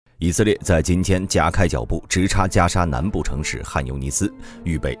以色列在今天加开脚步，直插加沙南部城市汗尤尼斯，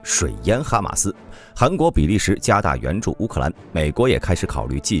预备水淹哈马斯。韩国、比利时加大援助乌克兰，美国也开始考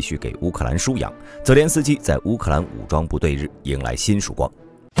虑继续给乌克兰输氧。泽连斯基在乌克兰武装部队日迎来新曙光。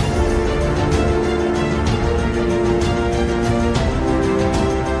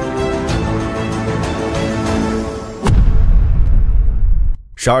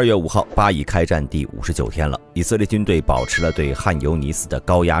12月5号，巴以开战第59天了，以色列军队保持了对汗尤尼斯的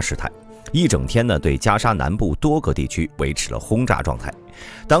高压势态，一整天呢对加沙南部多个地区维持了轰炸状态。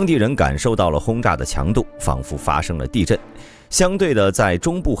当地人感受到了轰炸的强度，仿佛发生了地震。相对的，在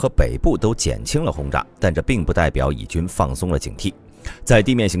中部和北部都减轻了轰炸，但这并不代表以军放松了警惕。在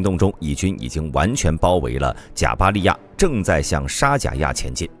地面行动中，以军已经完全包围了贾巴利亚，正在向沙贾亚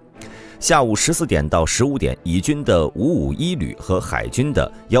前进。下午14点到15点，以军的551旅和海军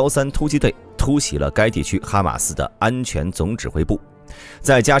的13突击队突袭了该地区哈马斯的安全总指挥部。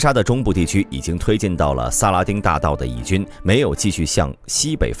在加沙的中部地区已经推进到了萨拉丁大道的以军没有继续向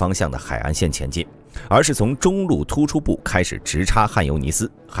西北方向的海岸线前进，而是从中路突出部开始直插汗尤尼斯，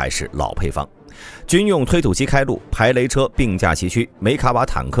还是老配方。军用推土机开路，排雷车并驾齐驱，梅卡瓦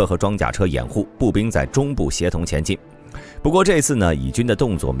坦克和装甲车掩护，步兵在中部协同前进。不过这次呢，以军的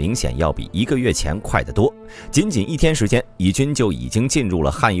动作明显要比1个月前快得多。仅仅1天时间，以军就已经进入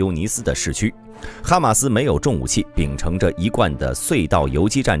了汗尤尼斯的市区。哈马斯没有重武器，秉承着一贯的隧道游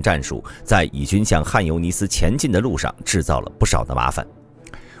击战战术，在以军向汗尤尼斯前进的路上制造了不少的麻烦。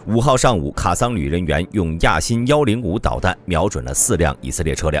5号上午，卡桑旅人员用亚辛105导弹瞄准了4辆以色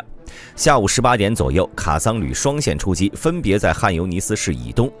列车辆。下午18点左右，卡桑旅双线出击，分别在汗尤尼斯市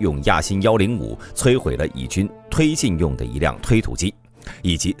以东用亚辛105摧毁了以军推进用的1辆推土机，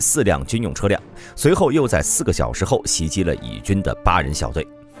以及4辆军用车辆。随后又在4个小时后袭击了以军的8人小队。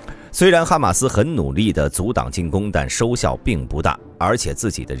虽然哈马斯很努力地阻挡进攻，但收效并不大，而且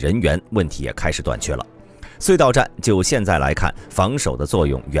自己的人员问题也开始短缺了。隧道战就现在来看，防守的作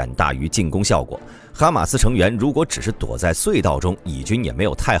用远大于进攻效果。哈马斯成员如果只是躲在隧道中，以军也没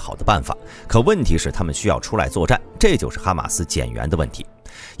有太好的办法。可问题是他们需要出来作战，这就是哈马斯减员的问题。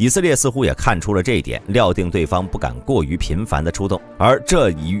以色列似乎也看出了这一点，料定对方不敢过于频繁的出动，而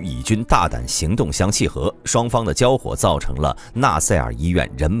这与以军大胆行动相契合。双方的交火造成了纳赛尔医院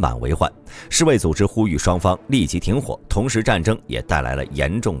人满为患，世卫组织呼吁双方立即停火，同时战争也带来了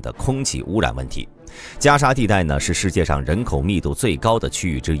严重的空气污染问题。加沙地带呢是世界上人口密度最高的区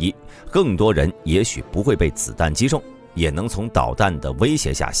域之一，更多人也许不会被子弹击中，也能从导弹的威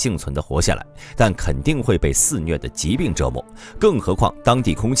胁下幸存的活下来，但肯定会被肆虐的疾病折磨，更何况当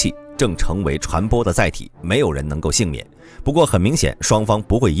地空气正成为传播的载体，没有人能够幸免。不过很明显，双方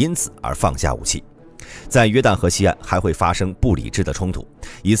不会因此而放下武器。在约旦河西岸还会发生不理智的冲突，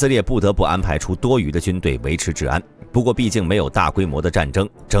以色列不得不安排出多余的军队维持治安。不过毕竟没有大规模的战争，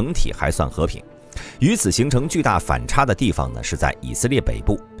整体还算和平。与此形成巨大反差的地方呢，是在以色列北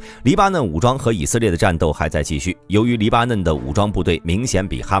部。黎巴嫩武装和以色列的战斗还在继续，由于黎巴嫩的武装部队明显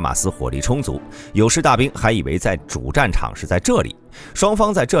比哈马斯火力充足，有时大兵还以为在主战场是在这里。双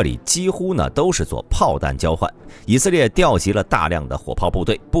方在这里几乎呢都是做炮弹交换。以色列调集了大量的火炮部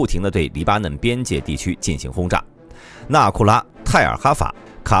队，不停地对黎巴嫩边界地区进行轰炸。纳库拉、泰尔哈法、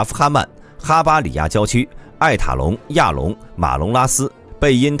卡夫哈曼、哈巴里亚郊区、艾塔隆、亚隆、马隆拉斯、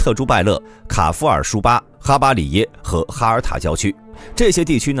贝因特朱拜勒、卡夫尔舒巴、哈巴里耶和哈尔塔郊区，这些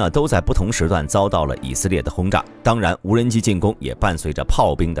地区呢都在不同时段遭到了以色列的轰炸。当然，无人机进攻也伴随着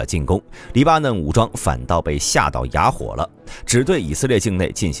炮兵的进攻，黎巴嫩武装反倒被吓到哑火了，只对以色列境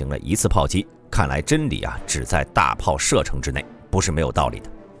内进行了1次炮击。看来真理啊只在大炮射程之内，不是没有道理的。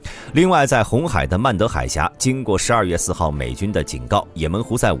另外，在红海的曼德海峡，经过12月4号美军的警告，也门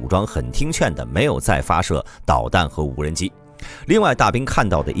胡塞武装很听劝的没有再发射导弹和无人机。另外，大兵看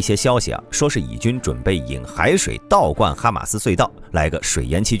到的一些消息啊，说是以军准备引海水倒灌哈马斯隧道，来个水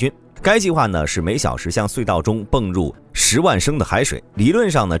淹七军。该计划呢是每小时向隧道中泵入10万升的海水，理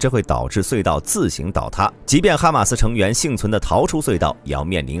论上呢这会导致隧道自行倒塌，即便哈马斯成员幸存的逃出隧道，也要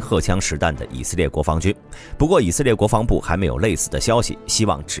面临荷枪实弹的以色列国防军。不过以色列国防部还没有类似的消息，希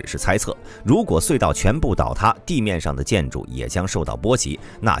望只是猜测。如果隧道全部倒塌，地面上的建筑也将受到波及，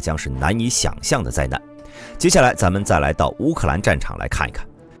那将是难以想象的灾难。接下来咱们再来到乌克兰战场来看一看。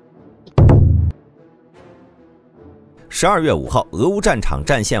12月5号，俄乌战场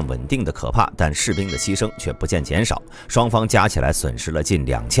战线稳定的可怕，但士兵的牺牲却不见减少，双方加起来损失了近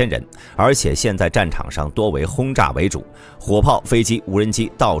2000人，而且现在战场上多为轰炸为主，火炮、飞机、无人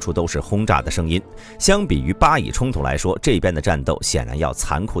机到处都是轰炸的声音。相比于巴以冲突来说，这边的战斗显然要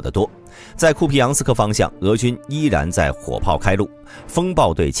残酷得多。在库皮扬斯克方向，俄军依然在火炮开路，风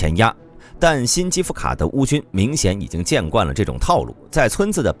暴队前压。但新基辅卡的乌军明显已经见惯了这种套路，在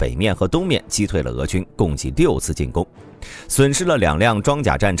村子的北面和东面击退了俄军共计6次进攻，损失了2辆装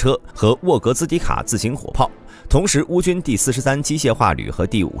甲战车和沃格兹迪卡自行火炮。同时，乌军第43机械化旅和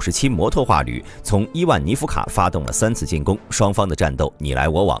第57摩托化旅从伊万尼夫卡发动了3次进攻，双方的战斗你来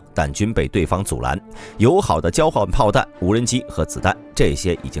我往，但均被对方阻拦。友好的交换炮弹、无人机和子弹，这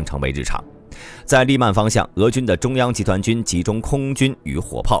些已经成为日常。在利曼方向，俄军的中央集团军集中空军与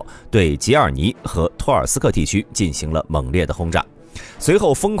火炮对杰尔尼和托尔斯克地区进行了猛烈的轰炸，随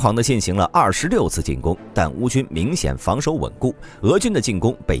后疯狂地进行了26次进攻，但乌军明显防守稳固，俄军的进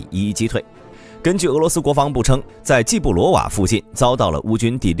攻被一一击退。根据俄罗斯国防部称，在季布罗瓦附近遭到了乌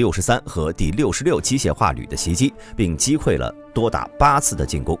军第63和第66机械化旅的袭击，并击溃了多达8次的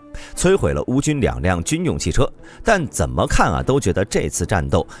进攻，摧毁了乌军2辆军用汽车。但怎么看啊，都觉得这次战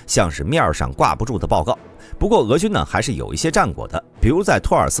斗像是面上挂不住的报告。不过俄军呢还是有一些战果的，比如在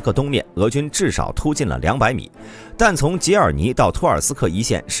托尔斯克东面，俄军至少突进了200米，但从杰尔尼到托尔斯克一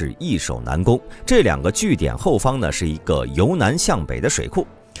线是易守难攻，这2个据点后方呢是一个由南向北的水库。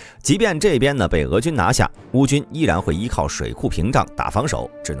即便这边呢被俄军拿下，乌军依然会依靠水库屏障打防守，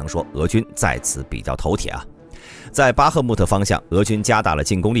只能说俄军在此比较头铁啊。在巴赫穆特方向，俄军加大了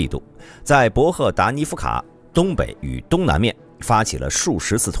进攻力度，在博赫达尼夫卡东北与东南面发起了数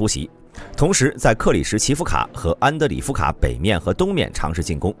十次突袭，同时在克里什奇夫卡和安德里夫卡北面和东面尝试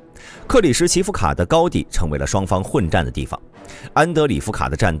进攻。克里什奇夫卡的高地成为了双方混战的地方，安德里夫卡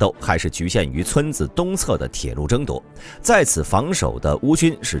的战斗还是局限于村子东侧的铁路争夺。在此防守的乌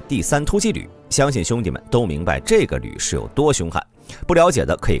军是第3突击旅，相信兄弟们都明白这个旅是有多凶悍，不了解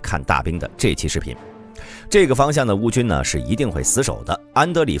的可以看大兵的这期视频。这个方向的乌军呢是一定会死守的，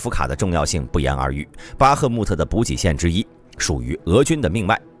安德里夫卡的重要性不言而喻，巴赫穆特的补给线之一，属于俄军的命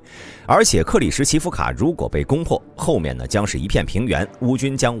脉。而且克里什奇夫卡如果被攻破，后面呢将是一片平原，乌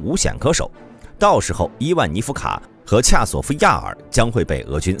军将无险可守。到时候伊万尼夫卡和恰索夫亚尔将会被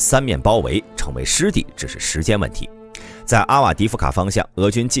俄军3面包围，成为失地只是时间问题。在阿瓦迪夫卡方向，俄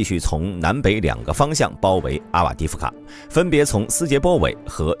军继续从南北2个方向包围阿瓦迪夫卡，分别从斯杰波韦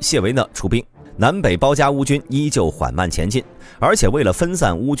和谢维讷出兵，南北包夹乌军依旧缓慢前进。而且为了分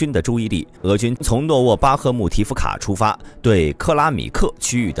散乌军的注意力，俄军从诺沃巴赫穆提夫卡出发，对克拉米克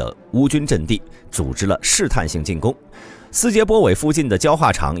区域的乌军阵地组织了试探性进攻。斯杰波韦附近的焦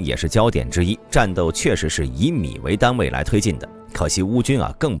化厂也是焦点之一，战斗确实是以米为单位来推进的。可惜乌军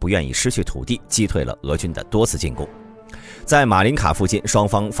更不愿意失去土地，击退了俄军的多次进攻。在马林卡附近，双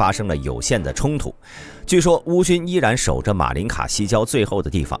方发生了有限的冲突。据说乌军依然守着马林卡西郊最后的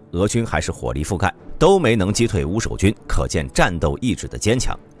地方，俄军还是火力覆盖，都没能击退乌守军，可见战斗意志的坚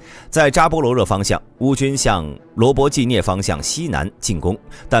强。在扎波罗热方向，乌军向罗伯季涅方向西南进攻，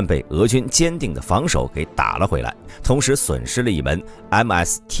但被俄军坚定的防守给打了回来，同时损失了一门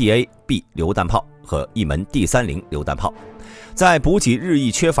MSTA-B 榴弹炮和一门D30榴弹炮。在补给日益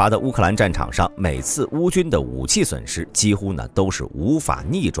缺乏的乌克兰战场上，每次乌军的武器损失几乎都是无法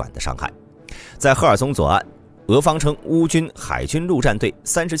逆转的伤害。在赫尔松左岸，俄方称乌军海军陆战队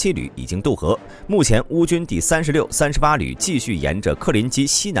37旅已经渡河，目前乌军第36、38旅继续沿着克林基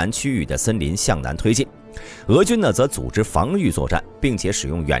西南区域的森林向南推进。俄军则组织防御作战，并且使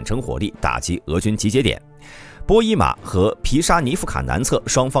用远程火力打击俄军集结点。波伊马和皮沙尼夫卡南侧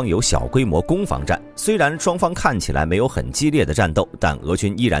双方有小规模攻防战，虽然双方看起来没有很激烈的战斗，但俄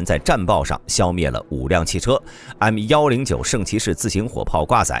军依然在战报上消灭了5辆汽车、M109圣骑士自行火炮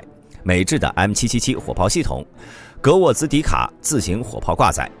挂载、美制的 M777火炮系统、格沃兹迪卡自行火炮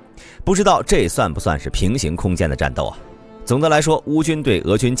挂载。不知道这算不算是平行空间的战斗啊？总的来说，乌军对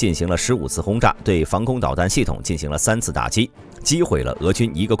俄军进行了15次轰炸，对防空导弹系统进行了3次打击，击毁了俄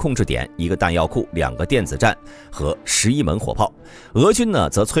军1个控制点、1个弹药库、2个电子战和11门火炮。俄军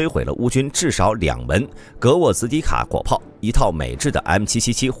则摧毁了乌军至少2门格沃兹迪卡火炮、1套美制的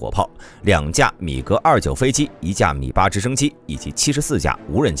M777火炮、2架米格29飞机、1架米8直升机以及74架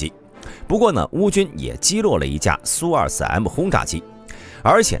无人机。不过乌军也击落了1架苏24M 轰炸机，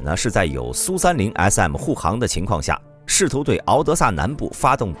而且是在有苏30 SM 护航的情况下，试图对敖德萨南部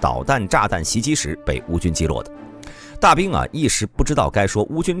发动导弹炸弹袭击时被乌军击落的。大兵一时不知道该说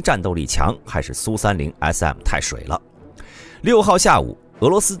乌军战斗力强还是苏30 SM 太水了。6号下午，俄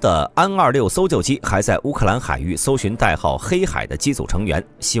罗斯的安26搜救机还在乌克兰海域搜寻代号黑海的机组成员，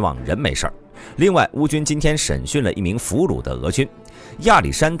希望人没事儿。另外，乌军今天审讯了一名俘虏的俄军亚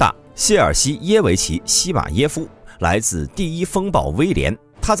历山大·谢尔西耶维奇·西马耶夫，来自第一风暴威廉。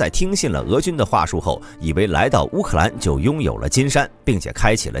他在听信了俄军的话术后，以为来到乌克兰就拥有了金山，并且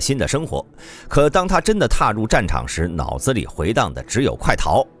开启了新的生活。可当他真的踏入战场时，脑子里回荡的只有快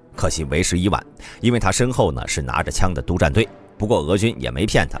逃。可惜为时已晚，因为他身后是拿着枪的督战队。不过俄军也没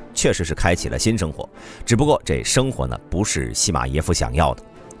骗他，确实是开启了新生活。只不过这生活呢，不是西马耶夫想要的。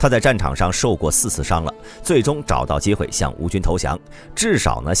他在战场上受过4次伤了，最终找到机会向乌军投降。至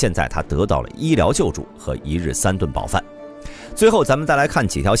少呢，现在他得到了医疗救助和1日3顿饱饭。最后，咱们再来看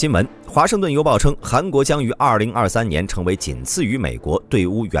几条新闻。华盛顿邮报称，韩国将于2023年成为仅次于美国对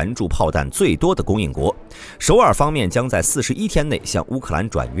乌援助炮弹最多的供应国。首尔方面将在41天内向乌克兰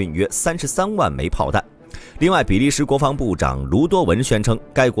转运约33万枚炮弹。另外，比利时国防部长卢多文宣称，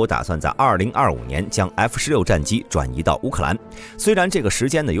该国打算在2025年将 F-16战机转移到乌克兰。虽然这个时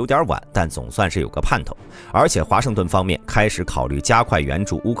间呢有点晚，但总算是有个盼头。而且华盛顿方面开始考虑加快援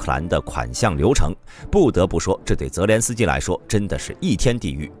助乌克兰的款项流程。不得不说，这对泽连斯基来说真的是一天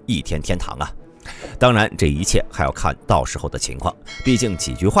地狱一天天堂啊！当然，这一切还要看到时候的情况，毕竟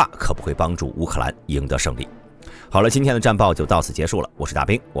几句话可不会帮助乌克兰赢得胜利。好了，今天的战报就到此结束了，我是大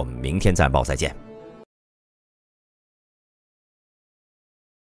兵，我们明天战报再见。